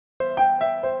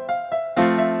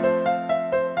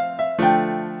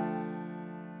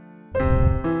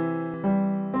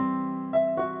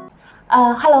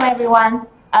Hello everyone,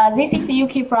 this is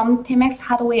Yuki from Temax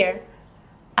Hardware.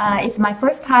 It's my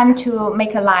first time to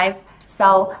make a live,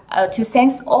 so to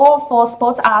thanks all for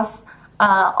support us.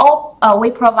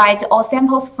 We provide all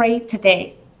samples free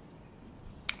today.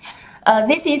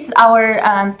 This is our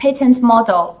patent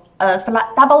model,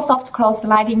 double soft close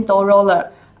sliding door roller.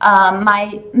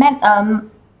 My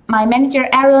manager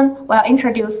Aaron will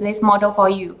introduce this model for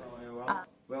you.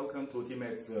 Welcome to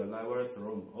Temax Live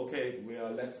room. Okay,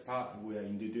 let's start. We'll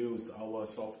introduce our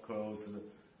soft close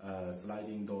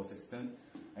sliding door system.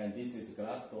 And this is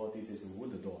glass door, this is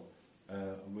wood door.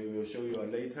 We will show you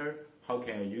later how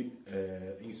can you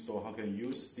install, how can you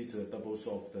use this double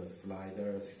soft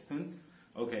slider system.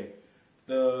 Okay,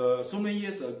 so many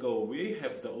years ago we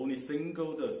have the only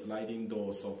single sliding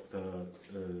door soft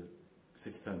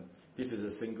system. This is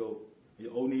a single,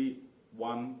 only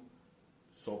one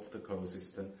soft close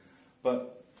system,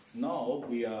 but now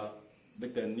we are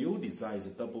with the new design is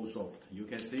double soft. You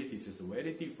can see this is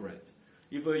very different.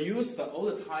 If you use the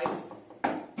old type,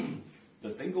 the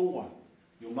single one,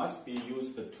 you must be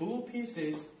used the two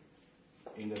pieces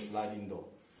in the sliding door,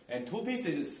 and two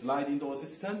pieces sliding door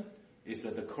system is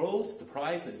the close. The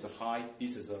price is high.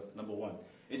 This is number one.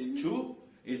 It's two.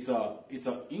 It's a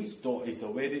install. It's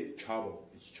a very trouble.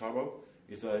 It's trouble.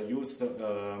 It's used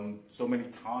so many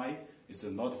times. It's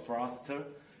not faster.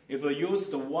 If you use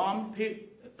the one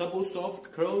double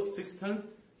soft close system,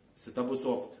 it's double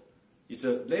soft. It's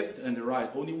left and right.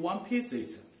 Only one piece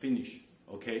is finished.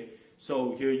 Okay.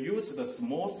 So you use the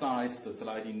small size the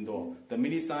sliding door. The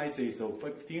mini size is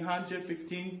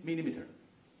 1515 millimeter.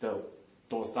 The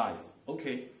door size.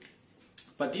 Okay.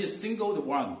 But this single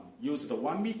one use the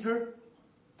 1 meter.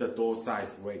 The door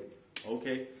size weight.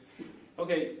 Okay.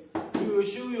 Okay. We will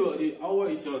show you our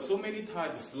is so many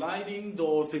types sliding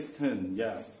door system.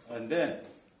 Yes, and then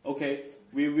okay,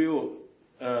 we will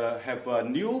have a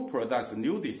new products,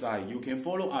 new design. You can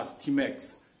follow us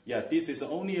Temax. Yeah, this is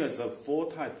only as a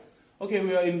 4 type. Okay, we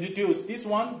will introduce this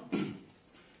one.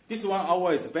 This one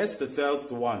our is best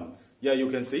sales one. Yeah, you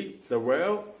can see the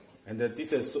rail, and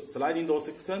this is sliding door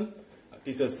system.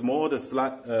 This is small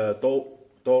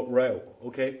door rail.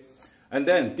 Okay, and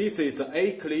then this is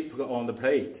a clip on the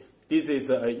plate. This is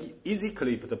an easy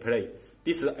clip the plate.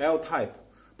 This is L type.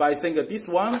 But I think this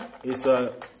one is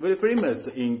very famous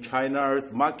in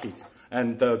China's market,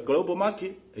 and the global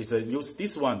market is use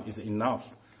this one is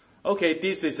enough. Okay,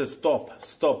 this is a stop.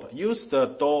 Use the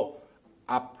door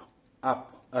up,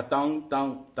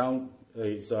 down.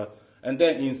 And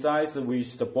then inside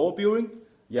with the ball bearing.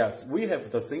 Yes, we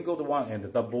have the single one and the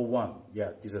double one.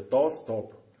 Yeah, this is a door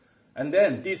stop. And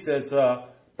then this is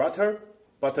butter.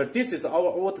 But this is our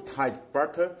old type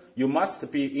butter. You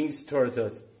must be installed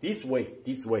this way.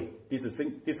 This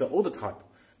is old type.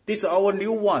 This is our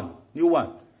new one.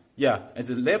 Yeah, and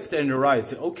the left and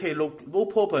right. Okay, no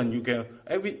problem. You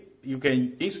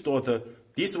can install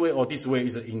this way or this way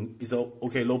is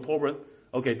okay. No problem.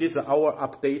 Okay, this is our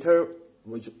updater,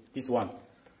 which this one,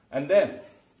 and then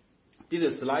this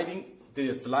is sliding.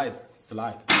 This is slide.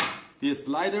 This is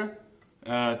slider.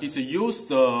 This is use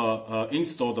the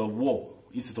install the wall.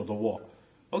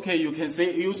 Okay, you can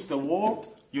say use the wall.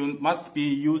 You must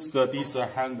be used this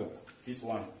hanger. This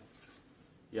one.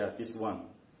 Yeah, this one.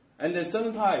 And then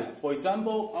sometimes, for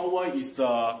example, our is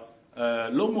low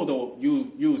model.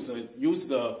 You use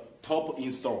the top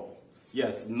install.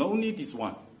 Yes, no need this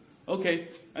one. Okay,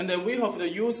 and then we have to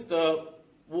use the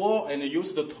wall and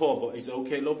use the top. It's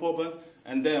okay, no problem.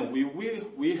 And then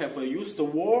we have to use the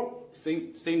wall.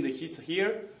 Same the heat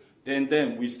here.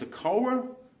 Then with the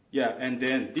cover. Yeah, and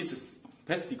then this is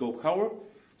plastic cover.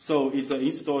 So it's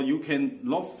installed. You can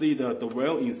not see the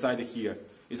rail inside here.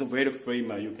 It's a very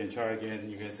frame. You can try again.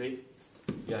 You can see.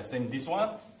 Yeah, same this one.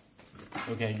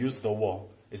 You can use the wall.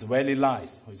 It's very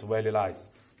nice.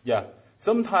 Yeah.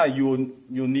 Sometimes you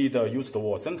need use the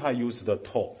wall. Sometimes use the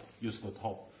top.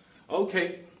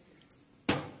 Okay.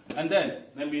 And then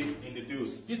let me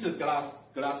introduce. This is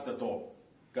glass door.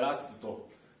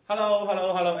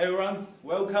 Hello everyone.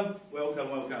 Welcome.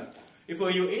 If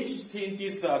you're interested in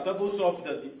this double soft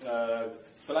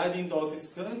sliding door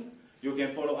system, you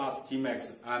can follow us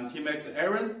Temax. I'm Temax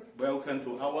Aaron. Welcome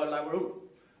to our live room.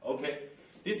 Okay,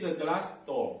 this is glass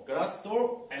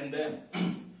door, and then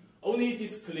only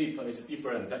this clip is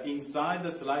different. The inside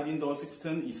the sliding door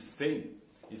system is same.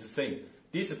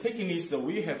 This technique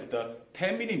we have the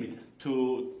 10 mm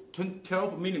to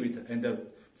 12 mm and the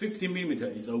 15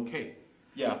 mm is okay.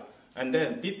 Yeah, and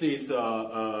then this is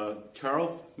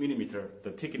 12 millimeter,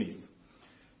 the thickness.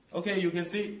 Okay, you can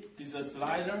see this is a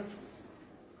slider.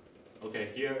 Okay,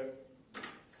 here,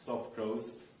 soft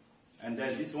close. And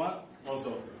then this one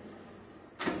also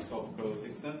soft close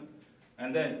system.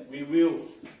 And then we will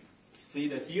see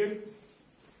that here,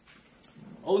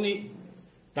 only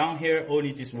down here,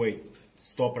 only this way,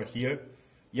 stopper here.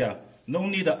 Yeah, no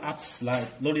need the up slide,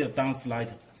 no need the down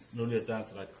slide, no need the down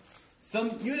slide.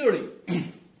 Some usually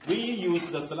we use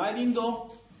the sliding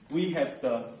door, we have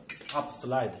the up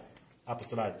slide, up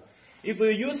slide. If you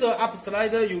use the up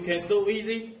slider, you can so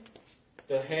easy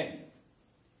the hand.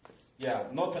 Yeah,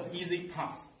 not an easy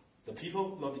pass. The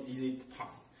people not easy to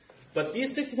pass. But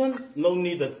this system no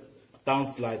need the down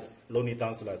slide, no need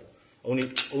down slide. Only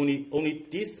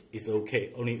this is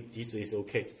okay. Only this is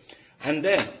okay. And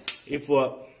then if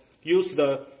use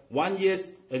the 1 year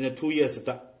and the 2 years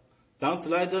down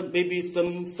slider, maybe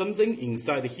something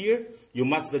inside here you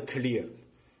must clear.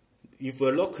 If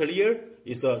not clear,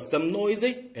 it's some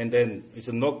noisy and then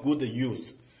it's not good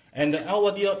use. And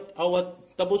our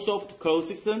double soft close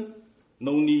system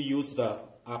no need use the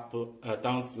up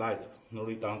down slider, no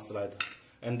need down slider.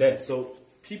 And then so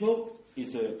people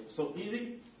is so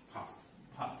easy pass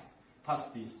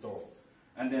this door.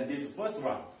 And then this first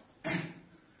one.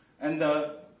 And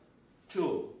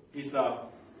two is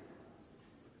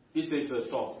this is a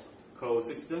soft close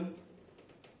system.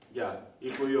 Yeah,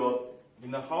 if you're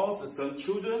in the house, some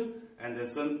children and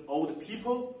some old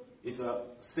people, it's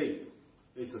safe.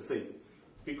 It's safe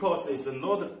because it's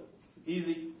not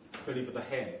easy clip the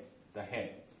hand.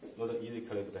 Not easy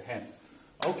clip the hand.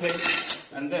 Okay,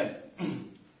 and then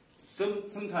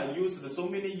sometimes used so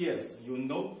many years, you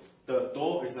know the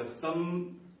door is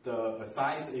the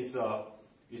size is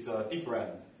different.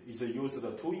 It's used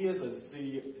 2 years,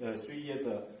 3 years.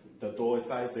 The door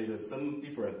size is some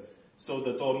different. So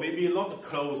the door maybe not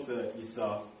close is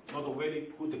not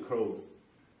very good close.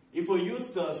 If we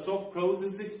use the soft closing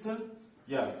system,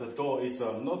 yeah, the door is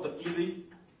not easy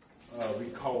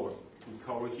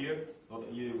recover here, not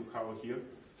easy recover here.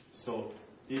 So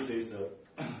this is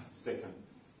second.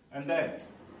 And then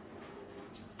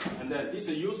this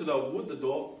use the wood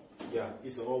door. Yeah,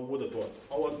 it's all wood door.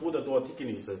 Our wood door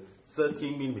thickness is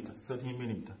 13 millimeter. 13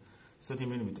 millimeter. 13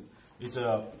 millimeter. It's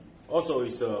also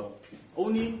is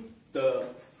only the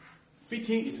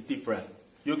fitting is different.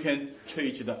 You can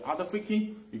change the other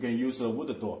fitting. You can use a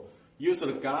wood door. Use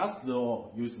the glass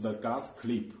door. Use the glass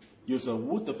clip. Use a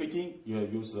wood fitting. You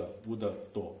use the wood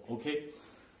door. Okay,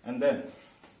 and then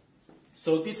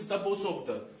so this double soft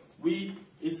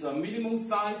is a minimum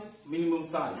size. Minimum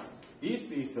size.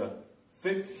 This is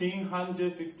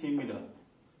 1515 meter.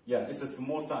 Yeah, it's a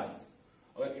small size.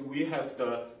 We have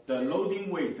the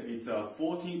loading weight is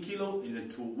 14 kilo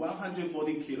to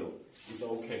 114 kilo. It's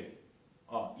okay.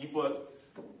 If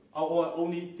our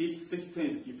only this system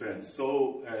is different,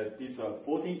 so this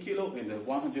 14 kilo and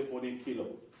 114 kilo.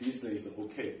 This is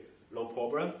okay, no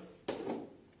problem.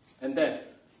 And then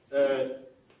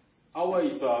our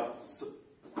is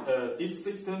this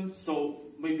system. So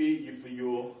maybe if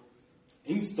you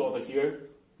install here,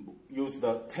 use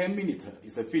the 10 minutes.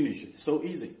 It's a finish. So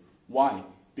easy. Why?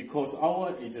 Because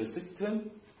our is a system.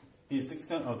 This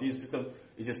system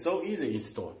is so easy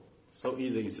install. So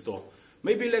easy install.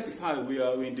 Maybe next time we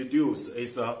will introduce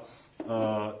is the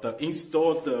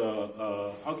installed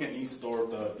how can install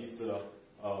this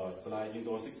sliding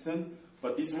door system.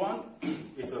 But this one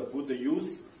is a good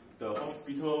use. The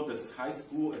hospital, the high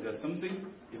school, and something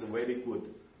is very good.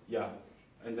 Yeah,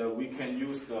 and we can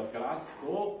use the glass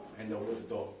door and the wood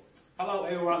door. Hello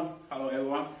everyone. Hello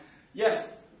everyone.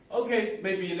 Yes. Okay.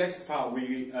 Maybe next part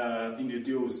we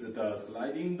introduce the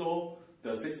sliding door,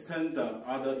 the system, the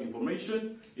other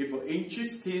information. If you're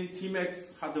interested in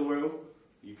Temax hardware,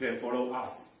 you can follow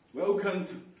us. Welcome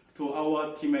to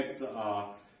our Temax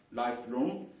live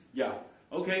room. Yeah.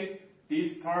 Okay.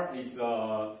 This part is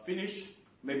finished.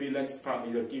 Maybe next part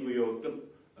will give you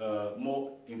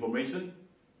more information.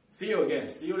 See you again.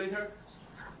 See you later.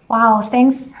 Wow,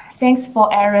 thanks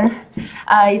for Aaron.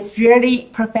 It's really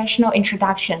professional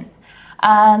introduction.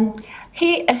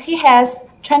 He has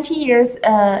 20 years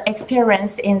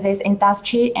experience in this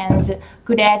industry and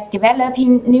good at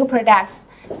developing new products.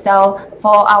 So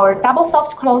for our double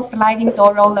soft close sliding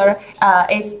door roller,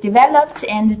 it's developed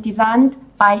and designed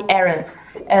by Aaron.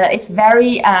 It's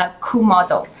very cool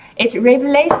model. It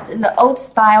replaced the old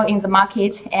style in the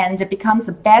market and becomes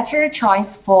a better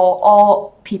choice for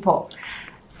all people.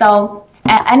 So,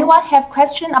 anyone have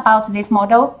question about this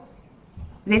model?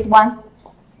 This one?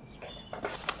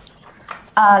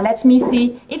 Let me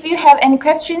see. If you have any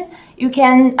question, you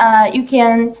can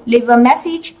leave a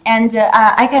message and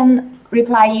I can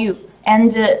reply you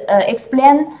and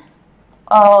explain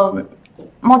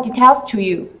more details to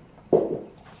you.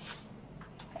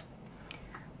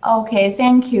 Okay,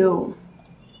 thank you.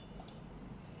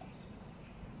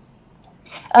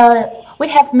 We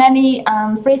have many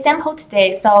free samples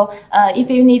today, so if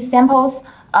you need samples,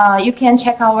 you can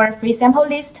check our free sample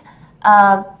list.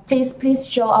 Please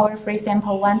show our free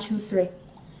sample 1, 2, 3,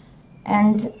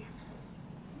 and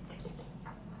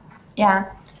yeah,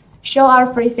 show our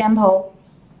free sample.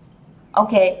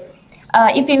 Okay,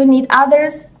 if you need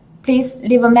others, please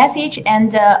leave a message,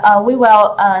 and we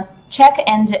will check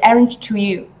and arrange to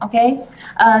you. Okay,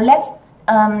 let's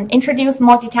introduce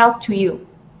more details to you.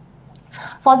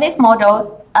 For this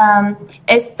model,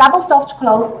 it's double soft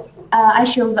close. I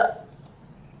show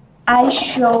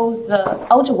the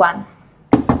old one.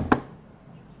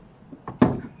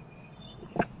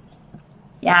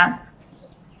 Yeah,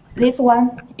 this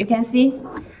one you can see.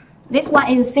 This one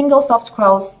is single soft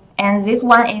close, and this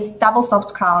one is double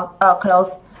soft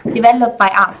close developed by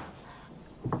us.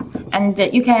 And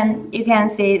you can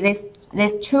see this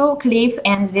two clip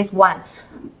and this one.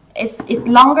 It's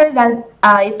longer than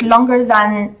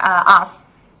us.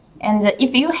 And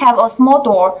if you have a small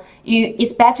door,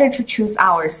 it's better to choose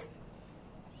ours.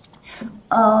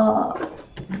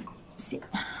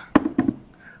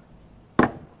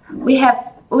 We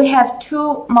have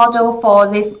two models for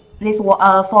these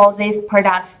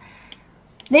products.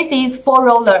 This is 4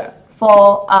 roller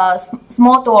for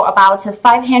small door about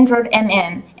 500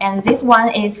 mm, and this one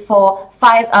is for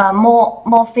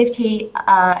more 50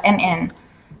 mm.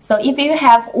 So if you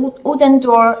have wooden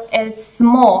door is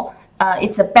small,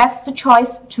 it's the best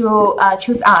choice to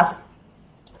choose us.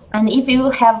 And if you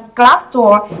have glass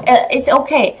door, it's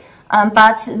okay,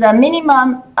 but the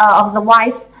minimum of the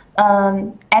width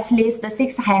at least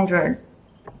 600.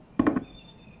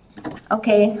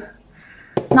 Okay.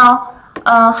 Now,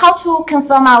 how to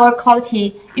confirm our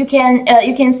quality? You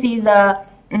can see the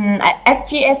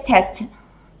SGS test.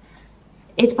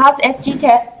 It passed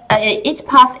SGS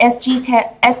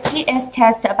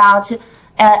test about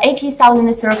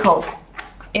 80,000 circles.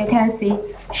 You can see.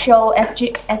 Show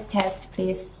SGS test,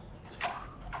 please.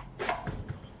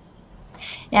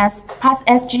 Yes, pass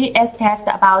SGS test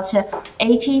about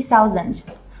 80,000.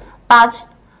 But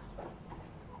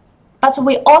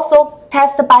we also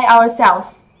test by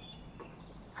ourselves.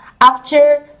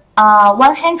 After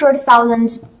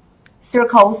 100,000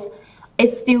 circles,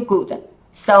 it's still good.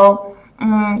 So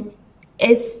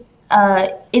it's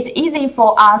easy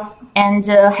for us and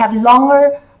have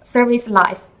longer service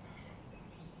life.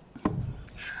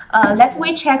 Let's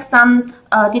check some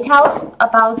details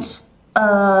about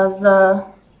the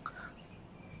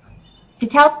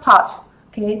details part.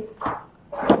 Okay.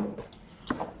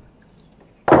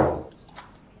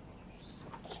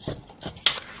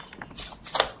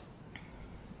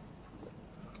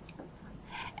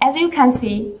 As you can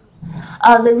see,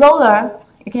 the roller,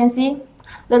 you can see,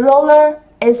 the roller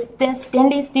is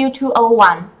stainless steel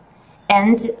 201,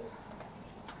 and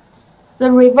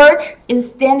the revert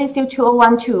is stainless steel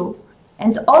 201 too,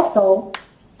 and also,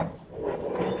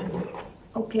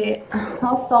 okay,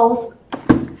 also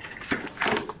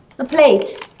the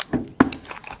plate.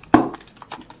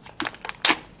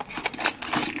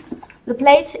 The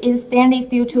plate is stainless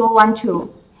steel 201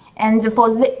 too, and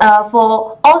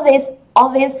for all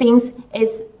these things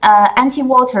is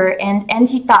anti-water and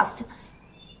anti-dust.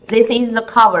 This is the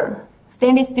cover,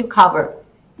 stainless steel cover.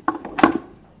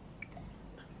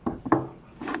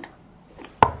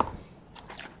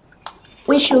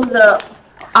 We show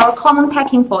our common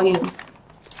packing for you.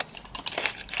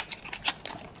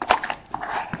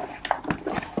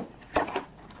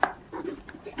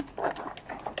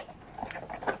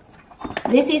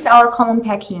 This is our common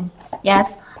packing.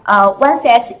 Yes, one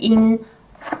set in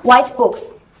white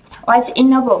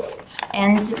inner box,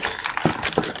 and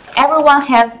everyone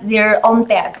have their own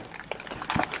bag.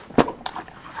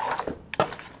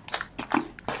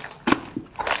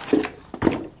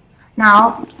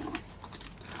 Now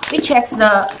we check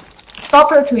the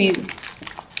stopper to you.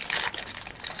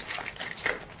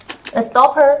 The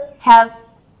stopper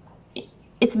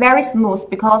it's very smooth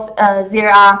because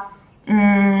there are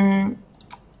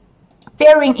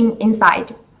bearing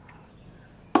inside.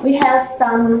 We have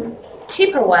some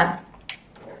cheaper one.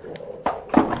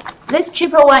 This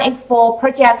cheaper one is for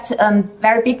project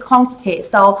very big quantity.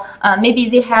 So maybe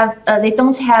they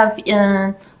don't have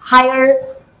higher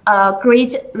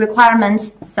grade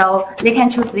requirement, so they can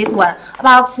choose this one.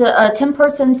 About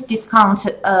 10% discount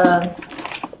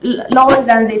lower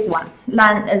than this one,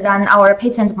 than our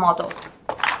patent model.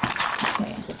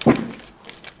 Okay.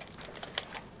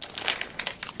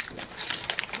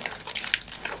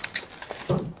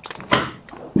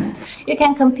 You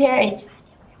can compare it.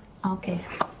 Okay.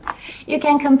 You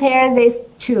can compare these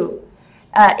two.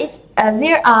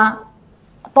 There are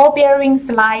ball bearing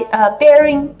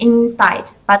bearing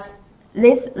inside, but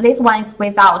this one is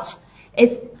without.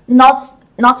 It's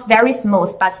not very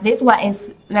smooth, but this one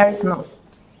is very smooth.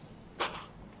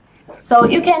 So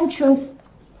you can choose.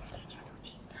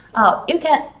 You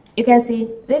can see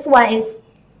this one is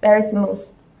very smooth,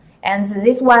 and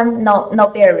this one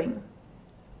no bearing.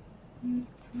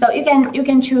 So you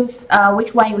can choose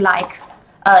which one you like,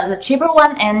 the cheaper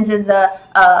one and the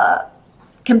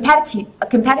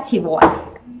competitive one.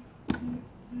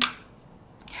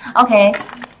 Okay,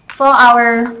 for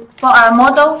our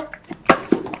model,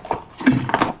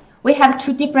 we have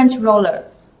two different rollers.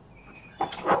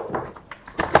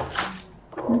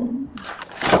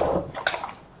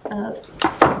 A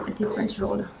different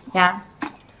roller, yeah.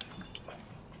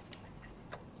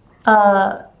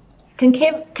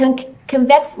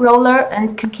 Convex roller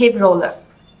and concave roller.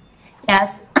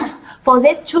 Yes, for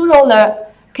these two roller,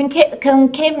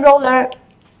 concave roller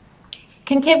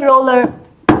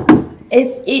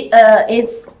it's it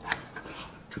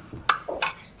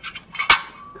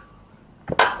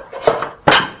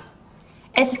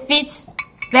fits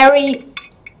very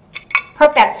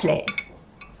perfectly.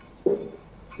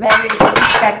 Very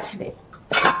perfectly.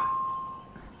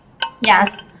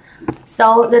 Yes.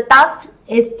 So the dust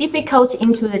is difficult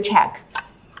into the check.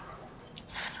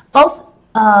 Both,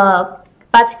 but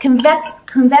convex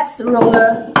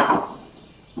roller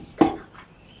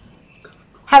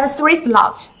have 3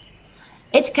 slots.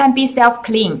 It can be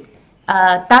self-clean.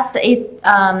 Dust is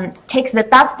takes the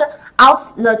dust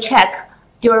out the check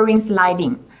during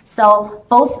sliding. So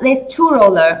both these two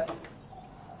rollers,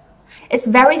 it's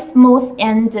very smooth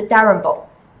and durable.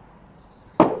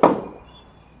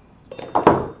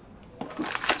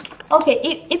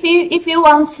 Okay, if you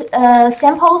want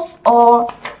samples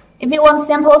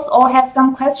or have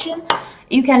some question,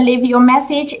 you can leave your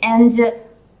message and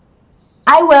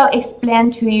I will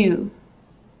explain to you.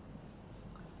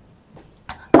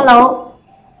 Hello.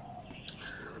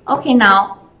 Okay,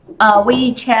 now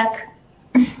we check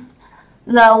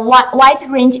the wide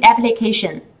range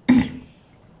application.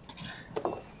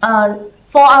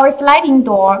 For our sliding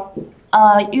door,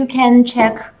 you can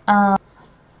check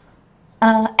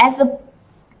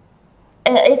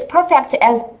it's perfect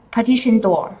as partition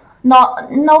door.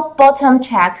 No bottom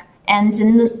check and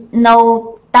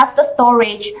no dust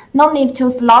storage. No need to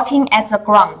slotting at the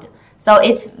ground. So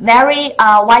it's very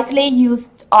widely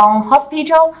used on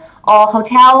hospital or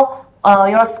hotel,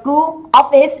 your school,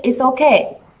 office is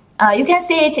okay. You can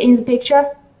see it in the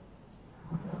picture.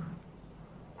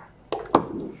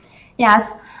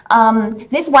 Yes,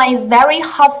 this one is very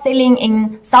hot selling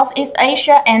in Southeast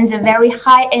Asia and very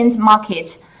high-end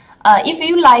market. If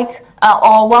you like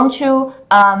or want to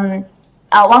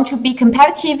be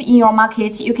competitive in your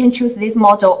market, you can choose this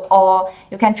model or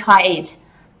you can try it.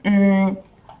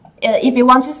 If you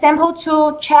want to sample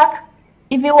to check,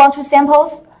 if you want to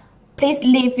samples, please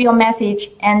leave your message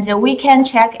and we can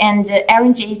check and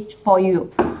arrange it for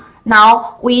you.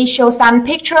 Now we show some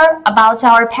picture about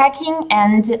our packing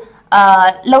and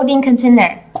loading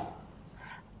container.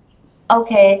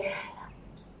 Okay,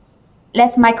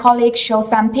 let my colleague show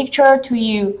some picture to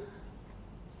you.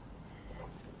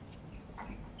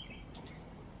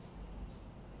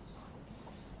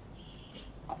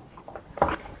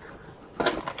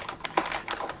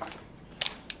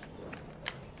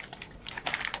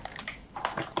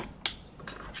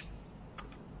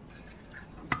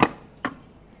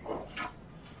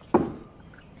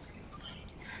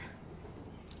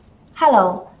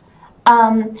 Hello.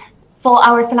 For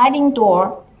our sliding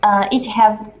door, it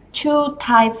have 2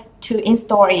 types to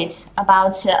install it,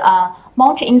 about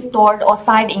mount installed or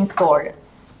side installed.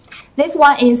 This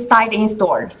one is side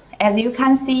installed. As you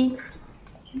can see,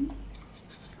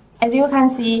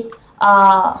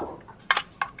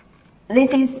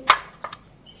 this is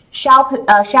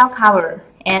shell cover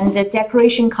and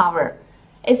decoration cover.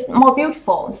 It's more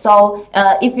beautiful. So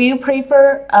if you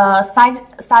prefer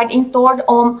side installed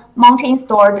or mount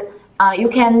installed, you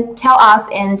can tell us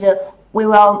and we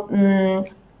will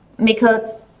make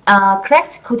a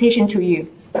correct quotation to you.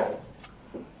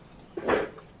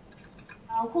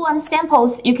 Who wants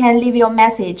samples, you can leave your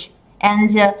message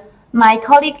and my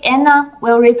colleague Anna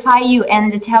will reply you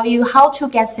and tell you how to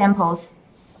get samples.